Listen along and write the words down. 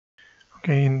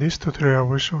Okay, in this tutorial I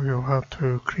will show you how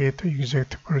to create the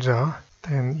executable jar,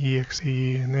 then exe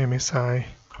and msi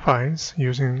files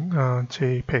using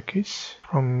JPackage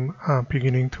from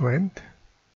beginning to end.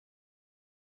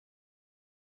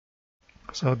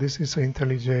 So this is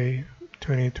IntelliJ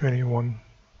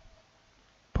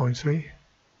 2021.3.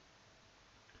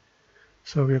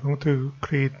 So we are going to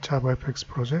create JavaFX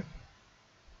project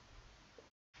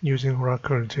using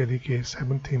Oracle JDK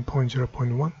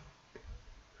 17.0.1.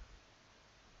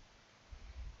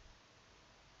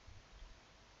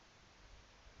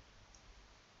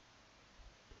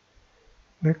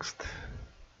 Next,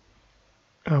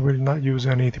 I will not use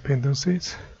any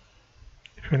dependencies.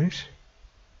 Finish.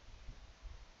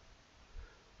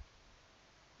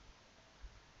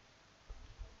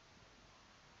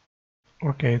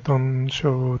 Okay, don't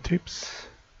show tips.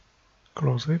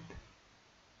 Close it.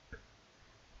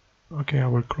 Okay, I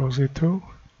will close it too.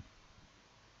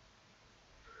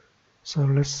 So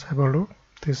let's have a look.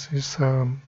 This is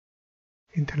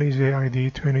IntelliJ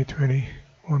IDE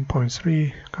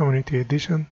 2021.3 Community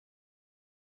Edition.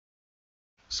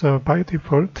 So by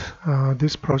default,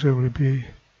 this project will be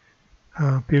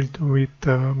built with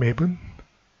Maven.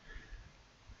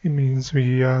 It means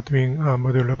we are doing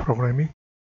modular programming.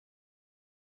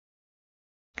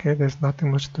 Okay, there's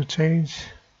nothing much to change.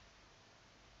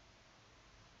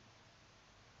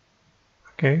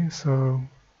 Okay, so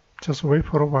just wait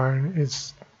for a while.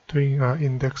 It's doing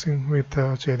indexing with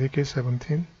JDK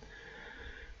 17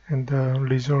 and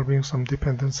resolving some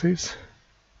dependencies.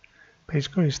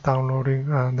 Basically, it's downloading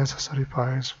necessary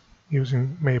files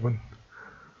using Maven.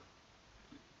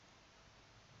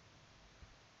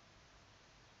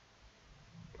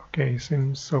 Okay,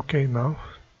 seems okay now.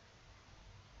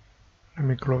 Let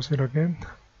me close it again.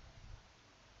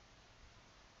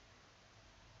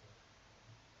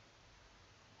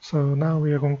 So now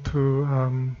we are going to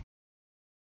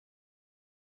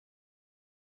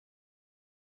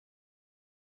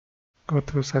go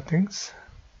to settings,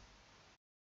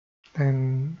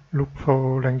 then look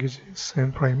for languages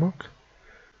and framework.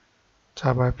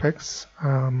 JavaFX.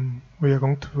 We are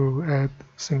going to add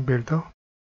SimBuilder.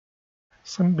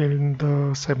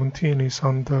 SimBuilder 17 is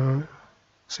on the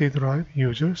C drive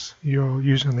users, your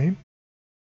username,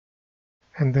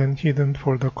 and then hidden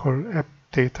folder called app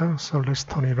data. So let's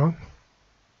turn it on.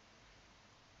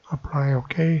 Apply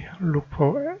OK. Look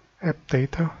for app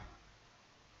data.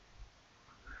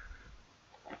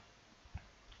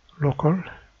 Local.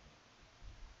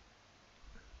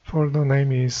 Folder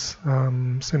name is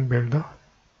SimBuilder.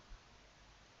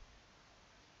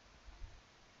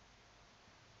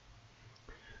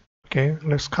 Okay,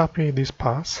 let's copy this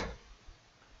path.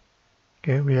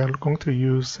 Okay, we are going to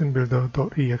use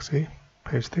simbuilder.exe.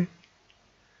 Paste it.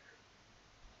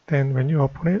 Then when you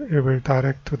open it, it will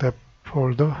direct to the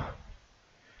folder.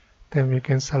 Then we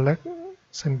can select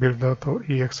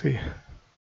simbuilder.exe.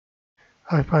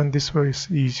 I find this way is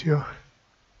easier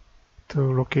to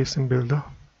locate SimBuilder.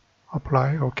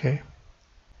 Apply OK.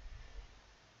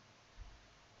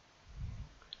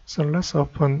 So let's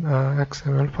open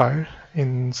XML file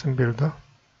in SimBuilder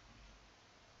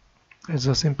as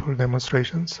a simple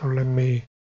demonstration. So let me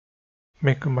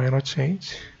make a minor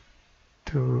change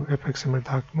to fxml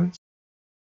documents.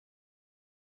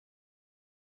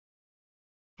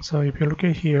 So if you look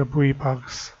at here, V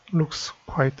box looks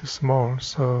quite small.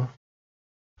 So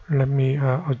let me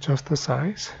adjust the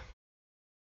size.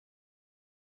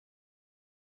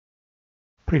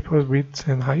 Preferred width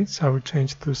and heights I will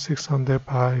change to 600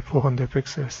 by 400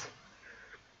 pixels.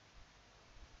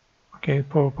 Okay,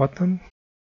 for button,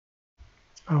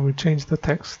 I will change the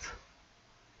text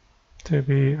to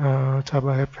be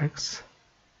JavaFX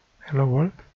Hello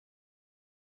World.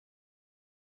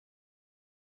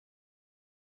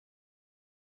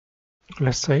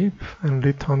 Let's save and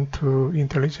return to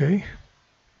IntelliJ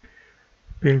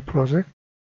build project.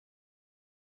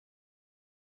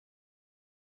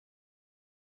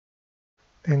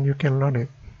 Then you can run it.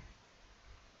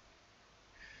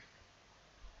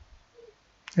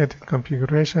 Edit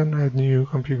configuration, add new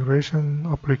configuration,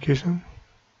 application.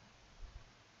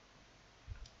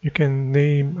 You can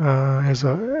name as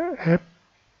a app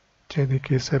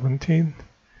JDK 17.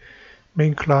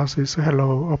 Main class is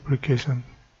hello application.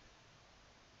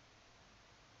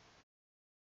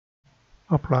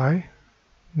 Apply,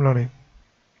 run it.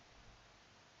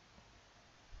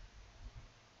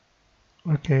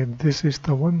 Okay, this is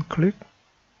the one click.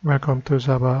 Welcome to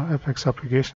JavaFX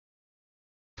application.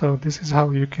 So this is how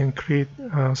you can create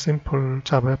a simple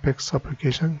JavaFX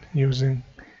application using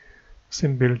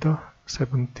SimBuilder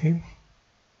 17.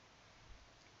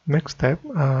 Next step,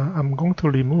 I'm going to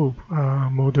remove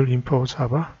module info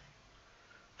Java.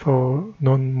 for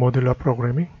non-modular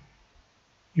programming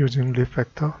using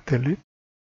refactor delete.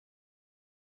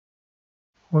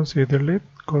 Once you delete,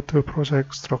 go to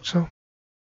project structure.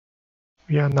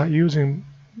 We are not using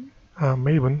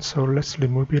Maven, so let's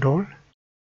remove it all.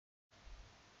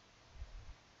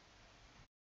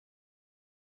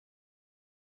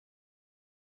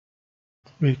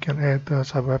 We can add the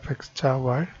JavaFX jar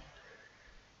file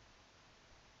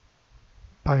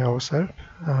by ourselves.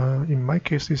 In my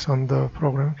case, it's on the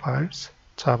program files,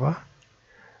 Java,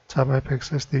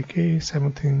 JavaFX SDK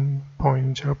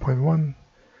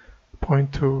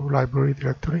 17.0.1.2 library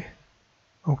directory.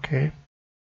 Okay.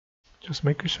 Just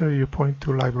making sure you point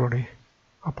to library.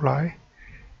 Apply.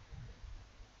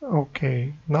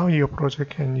 Okay. Now your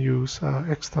project can use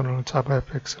external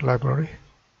JavaFX library.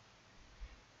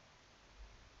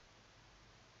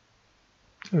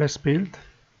 Let's build.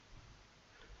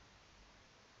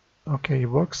 Okay, it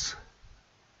works.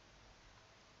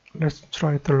 Let's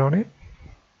try to run it.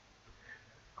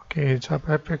 Okay,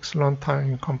 JavaFX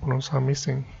runtime components are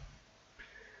missing.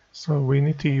 So we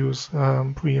need to use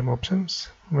VM options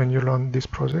when you run this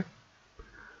project.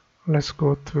 Let's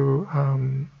go to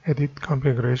edit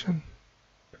configuration.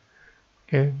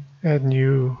 Okay, add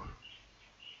new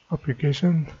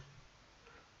application.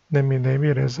 Let me name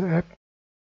it as app.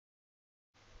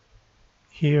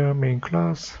 Here main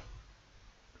class.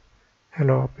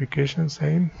 Hello application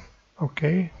same.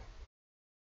 Okay.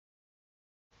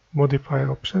 Modify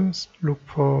options. Look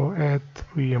for add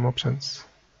VM options.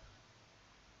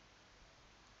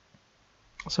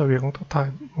 So we're going to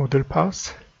type module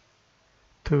path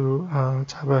to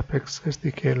JavaFX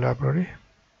SDK library.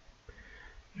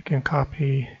 You can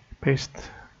copy paste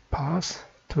path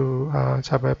to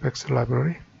JavaFX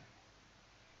library.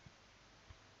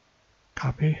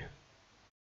 Copy.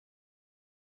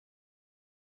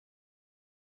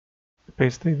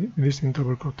 Paste this in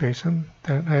double quotation.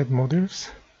 Then add modules.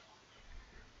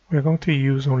 We're going to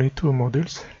use only two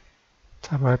modules,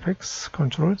 JavaFX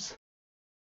controls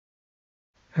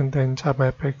and then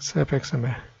JavaFX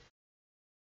fxml.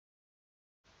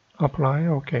 Apply.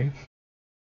 OK.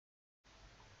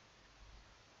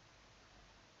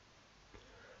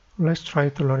 Let's try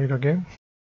to run it again.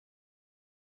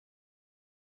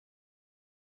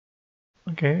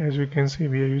 Okay, as we can see,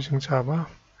 we are using Java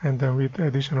and then with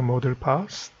additional module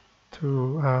paths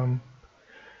to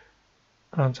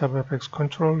JavaFX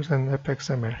controls and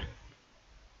fxml.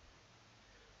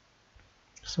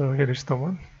 So here is the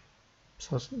one.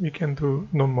 So we can do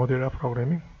non-modular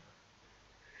programming.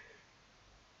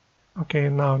 Okay,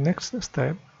 now next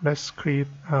step, let's create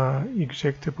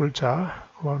executable jar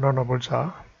or runnable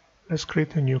jar. Let's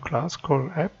create a new class called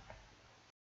app.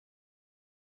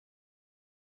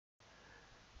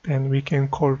 Then we can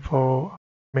call for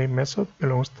main method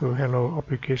belongs to hello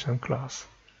application class.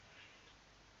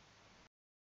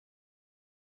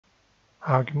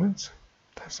 Arguments.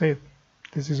 That's it.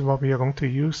 This is what we are going to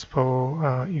use for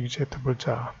executable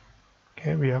jar.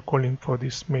 Okay, we are calling for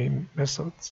this main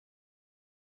methods.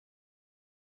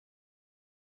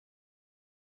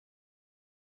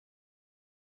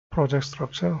 Project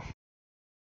structure,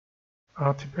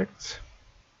 artifacts.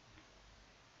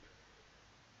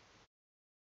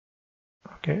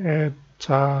 Okay, add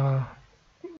jar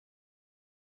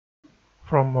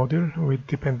from module with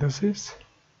dependencies.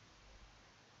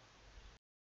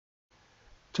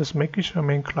 Just making sure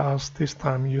main class this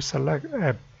time you select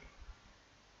app.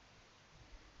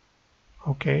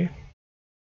 Okay.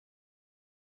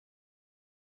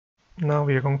 Now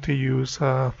we are going to use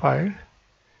file.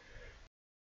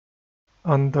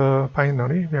 Under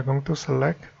binary, we are going to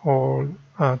select all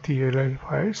DLL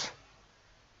files.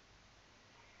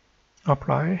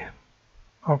 Apply.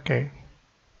 Okay.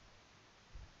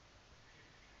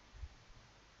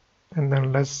 And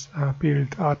then let's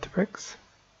build artifacts.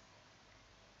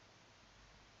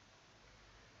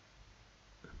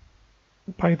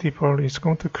 By default, it's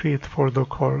going to create folder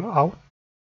called out.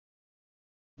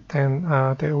 Then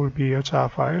there will be a jar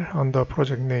file under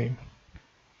project name.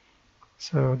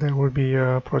 So there will be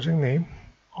a project name.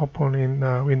 Open in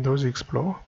Windows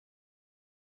Explorer.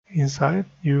 Inside,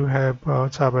 you have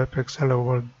JavaFX hello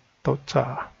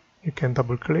world.jar. You can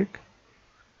double click.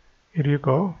 Here you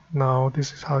go. Now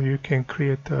this is how you can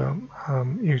create the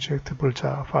executable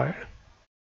jar file.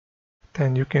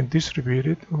 Then you can distribute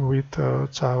it with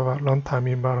Java runtime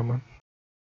environment.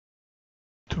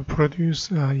 To produce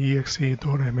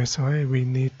exe.msi, we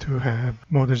need to have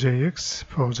Model.js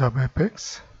for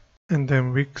JavaFX and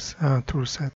then Wix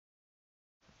toolset.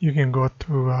 You can go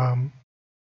to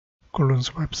Colon's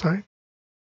website.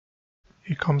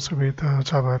 It comes with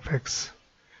JavaFX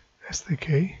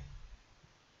SDK.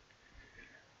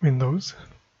 Windows,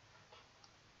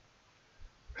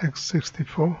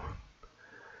 x64.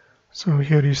 So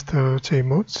here is the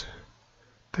JMods.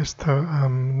 That's the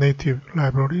native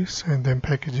libraries and then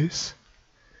packages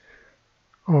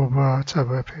of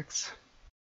JavaFX.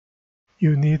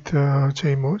 You need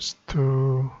JMods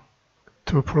to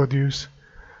produce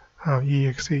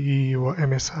exe or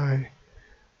MSI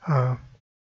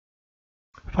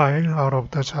file out of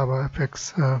the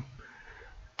JavaFX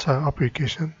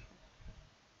application.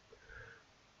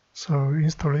 So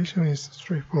installation is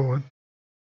straightforward.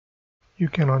 You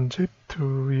can unzip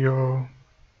to your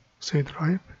C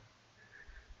drive.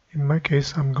 In my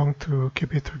case, I'm going to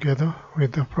keep it together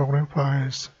with the program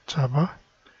files Java.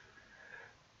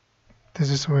 This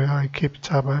is where I keep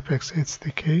JavaFX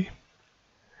SDK.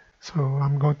 So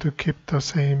I'm going to keep the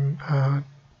same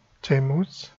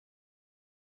JMods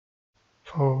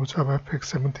for JavaFX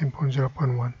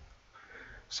 17.0.1.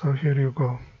 So here you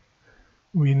go.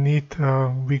 We need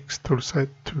Wix toolset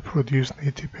to produce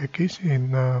native package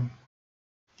in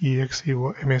exe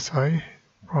or MSI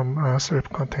from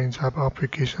self-contained Java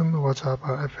application or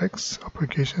JavaFX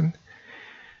application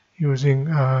using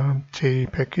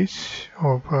JPackage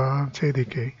of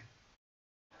JDK.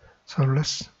 So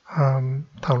let's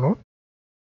download.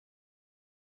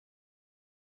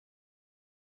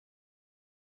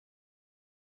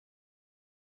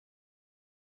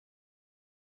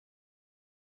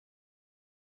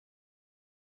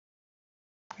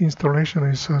 Installation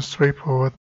is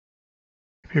straightforward.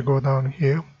 If you go down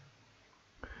here,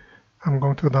 I'm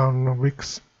going to download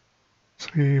Wix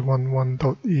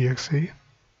 311.exe.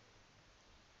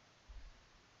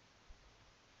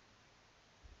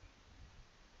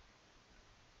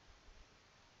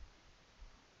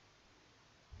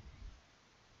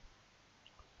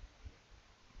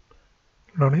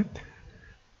 Run it.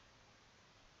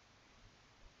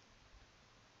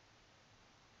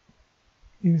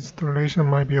 Installation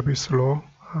might be a bit slow.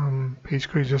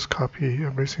 Basically just copy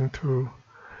everything to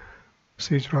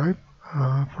C drive,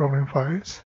 program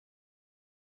files.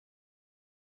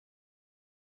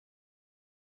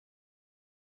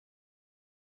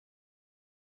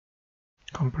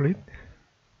 Complete.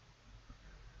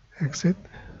 Exit.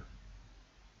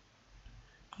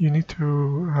 You need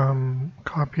to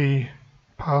copy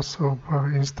path of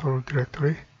install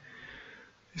directory.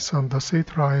 It's on the C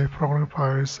drive, program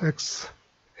files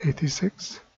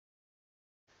x86.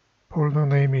 Folder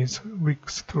name is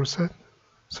Wix toolset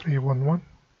 311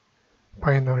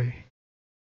 binary.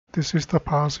 This is the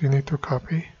path you need to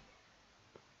copy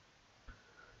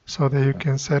so that you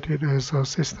can set it as a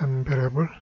system variable.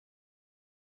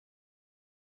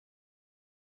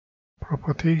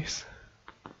 Properties,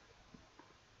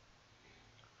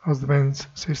 advanced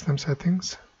system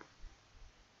settings,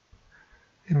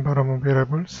 environment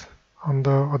variables. On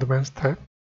the advanced tab,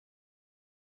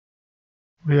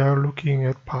 we are looking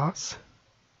at paths,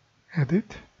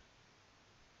 edit.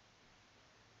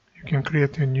 You can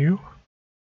create a new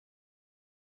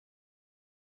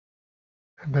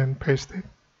and then paste it.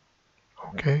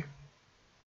 Okay.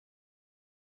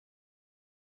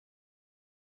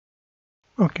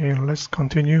 Okay, let's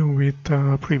continue with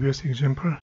the previous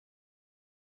example.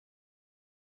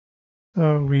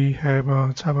 We have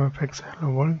a JavaFX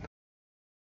hello world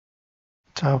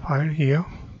Java file here.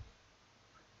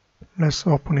 Let's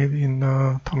open it in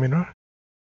the terminal.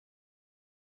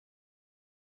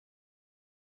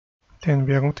 Then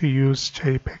we are going to use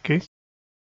JPackage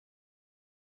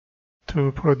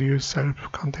to produce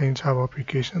self-contained Java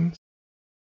applications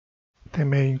that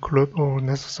may include all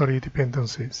necessary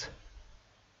dependencies.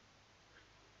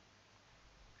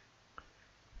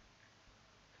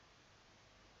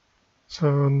 So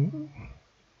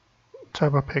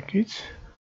JavaPackage,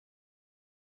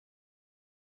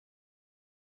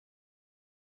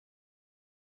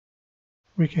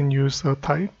 we can use the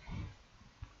type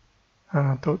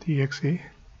 .exe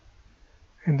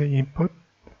and the input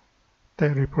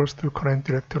that refers to current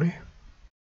directory.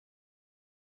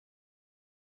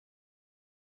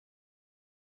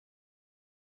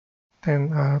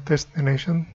 Then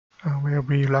destination, where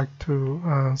we like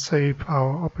to save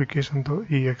our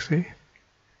application.exe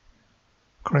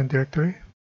current directory.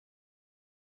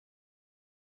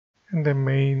 And the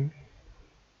main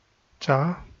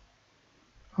jar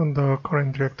on the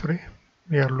current directory,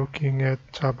 we are looking at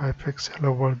JavaFX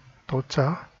hello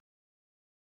world.jar.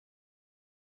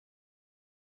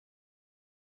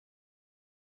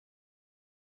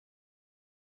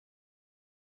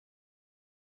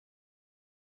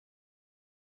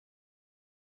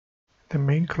 The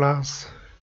main class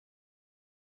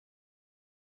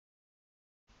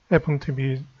happen to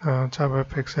be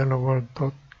JavaFX hello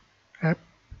world.app.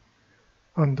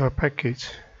 on the package.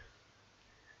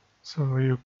 So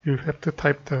you have to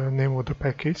type the name of the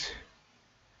package,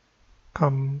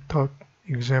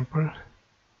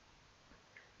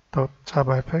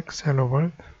 com.example.javafx hello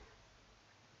world,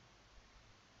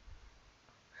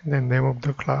 and then name of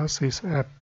the class is app.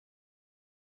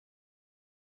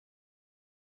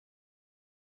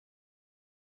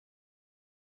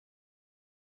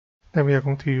 Then we are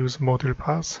going to use module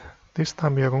path. This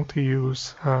time we are going to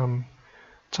use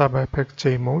JavaFX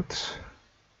JModes.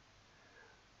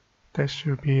 That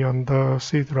should be on the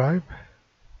C drive.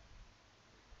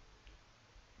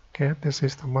 Okay, this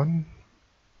is the one.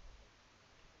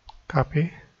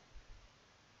 Copy,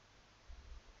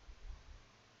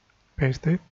 paste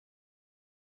it,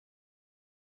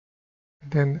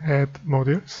 then add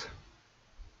modules.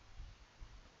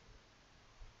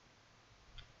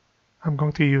 I'm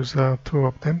going to use two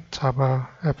of them,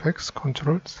 JavaFX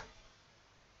controls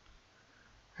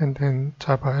and then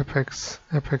JavaFX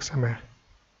FXML.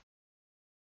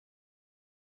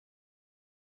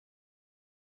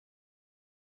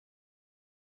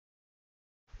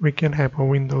 We can have a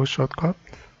Windows shortcut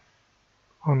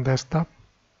on desktop.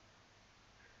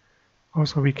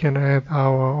 Also, we can add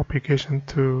our application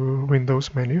to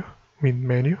Windows menu, Win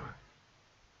menu.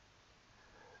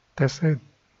 That's it.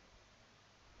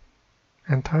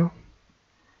 Enter.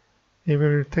 It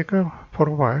will take for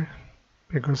a while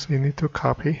because you need to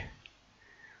copy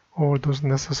all those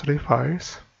necessary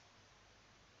files.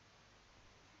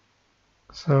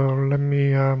 So let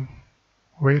me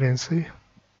wait and see.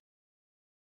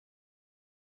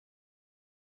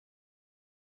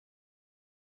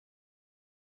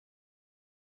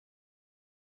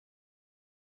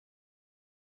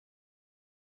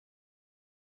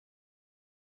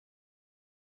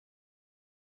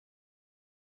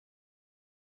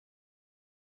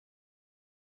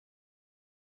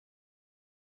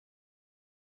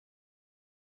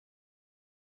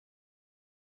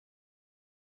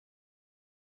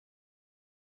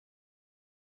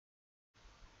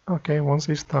 Okay, once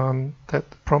it's done, that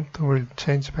prompt will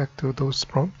change back to those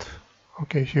prompts.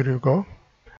 Okay, here you go.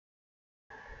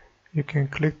 You can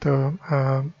click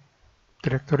the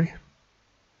directory.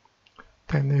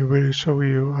 Then it will show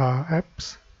you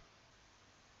apps.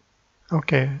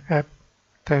 Okay,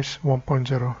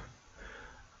 app-1.0.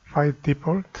 File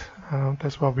default,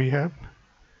 that's what we have.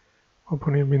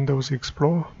 Opening Windows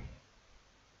Explorer.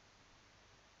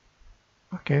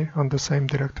 Okay, on the same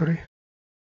directory.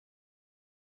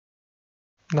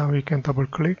 Now we can double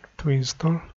click to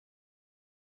install.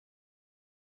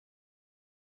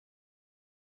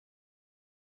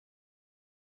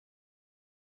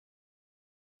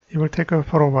 It will take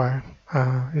for a while.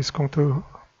 It's going to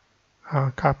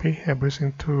copy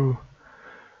everything to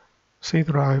C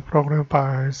drive, program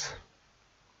files,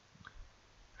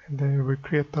 and then we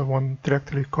create the one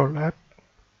directory called app.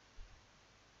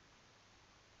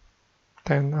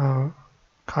 Then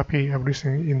copy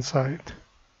everything inside,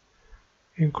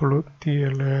 include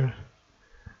DLL,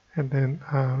 and then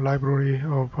library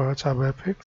of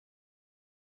JavaFX,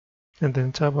 and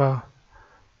then Java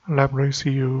libraries,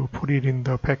 you put it in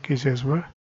the package as well.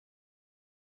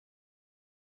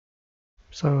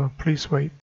 So please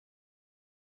wait.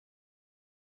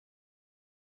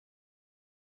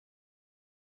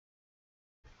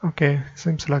 Okay,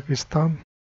 seems like it's done.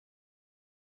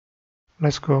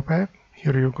 Let's go back.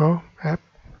 Here you go, app.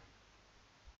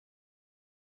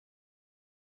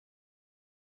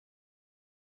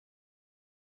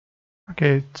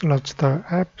 Okay, launch the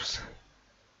apps.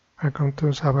 Welcome to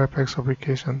JavaFX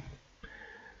application.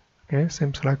 Okay,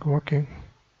 seems like working.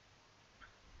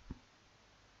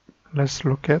 Let's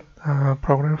look at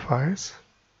program files.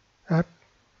 App.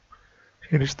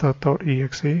 Here is the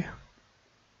 .exe.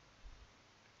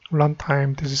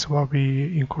 Runtime, this is what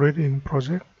we included in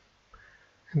project.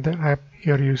 And then app,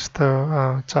 here is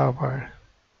the Java.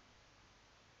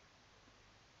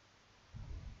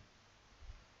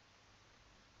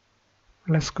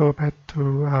 Let's go back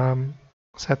to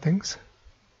settings,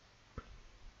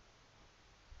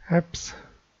 apps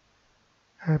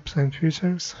and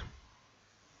features.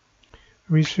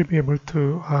 We should be able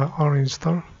to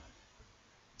uninstall.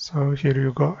 So here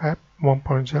you go, app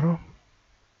 1.0,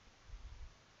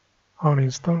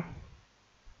 uninstall,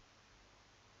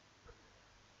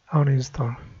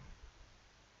 uninstall,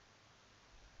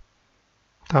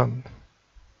 done.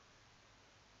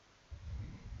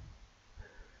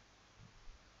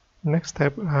 Next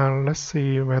step, let's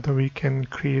see whether we can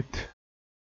create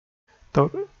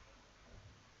 .msa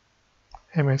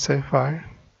file.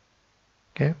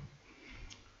 Okay,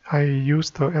 I use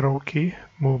the arrow key,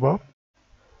 move up,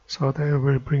 so that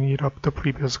will bring it up the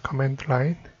previous command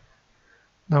line.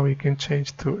 Now we can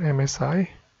change to MSI.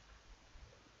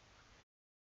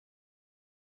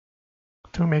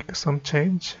 To make some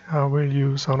change, we'll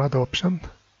use another option.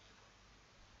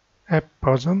 App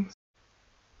version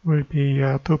will be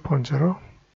 2.0.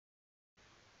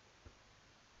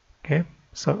 Okay,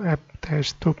 so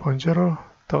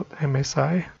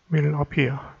app-2.0.msi will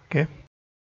appear. Okay,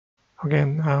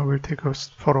 again, will take us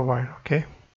for a while. Okay,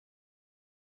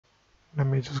 let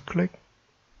me just click.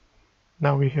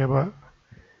 Now we have a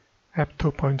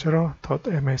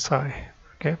app2.0.msi.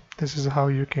 Okay, this is how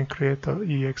you can create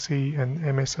the exe and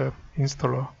MSF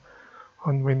installer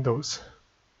on Windows.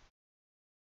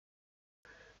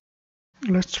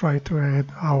 Let's try to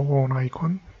add our own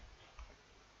icon.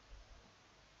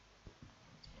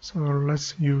 So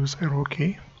let's use arrow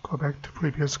key, go back to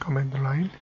previous command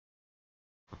line,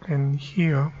 and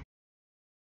here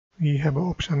we have an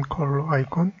option called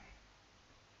icon.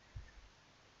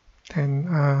 Then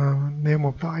name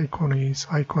of the icon is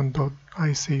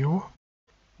icon.ico.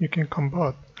 You can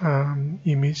convert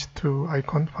image to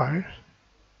icon file.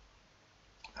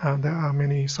 There are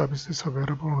many services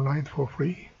available online for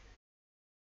free.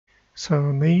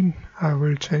 So name I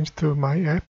will change to my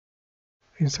app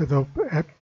instead of app.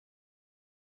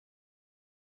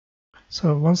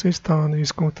 So once it's done,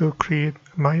 it's going to create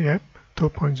my app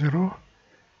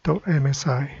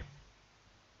 2.0.msi.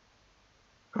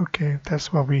 Okay,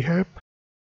 that's what we have.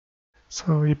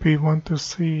 So if you want to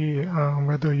see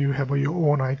whether you have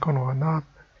your own icon or not,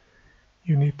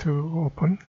 you need to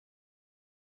open,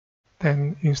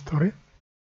 then install it.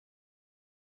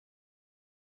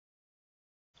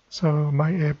 So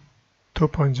my app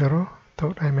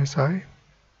 2.0.msi.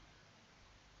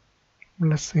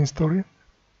 Let's install it.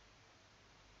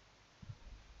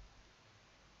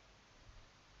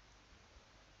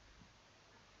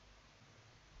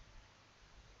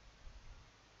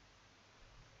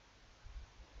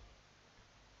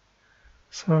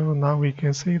 So now we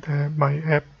can see that my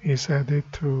app is added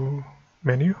to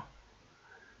menu.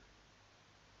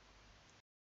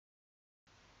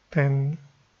 Then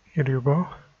here you go.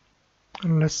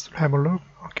 And let's have a look.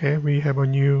 Okay, we have a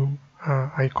new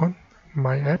icon,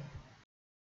 my app.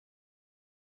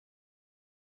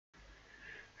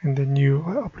 And the new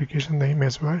application name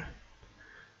as well.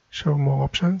 Show more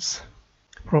options.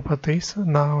 Properties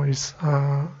now is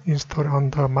installed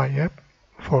under my app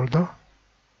folder.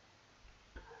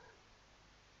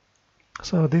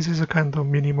 So this is a kind of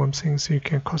minimum things you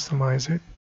can customize it.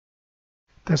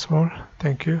 That's all.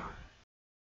 Thank you.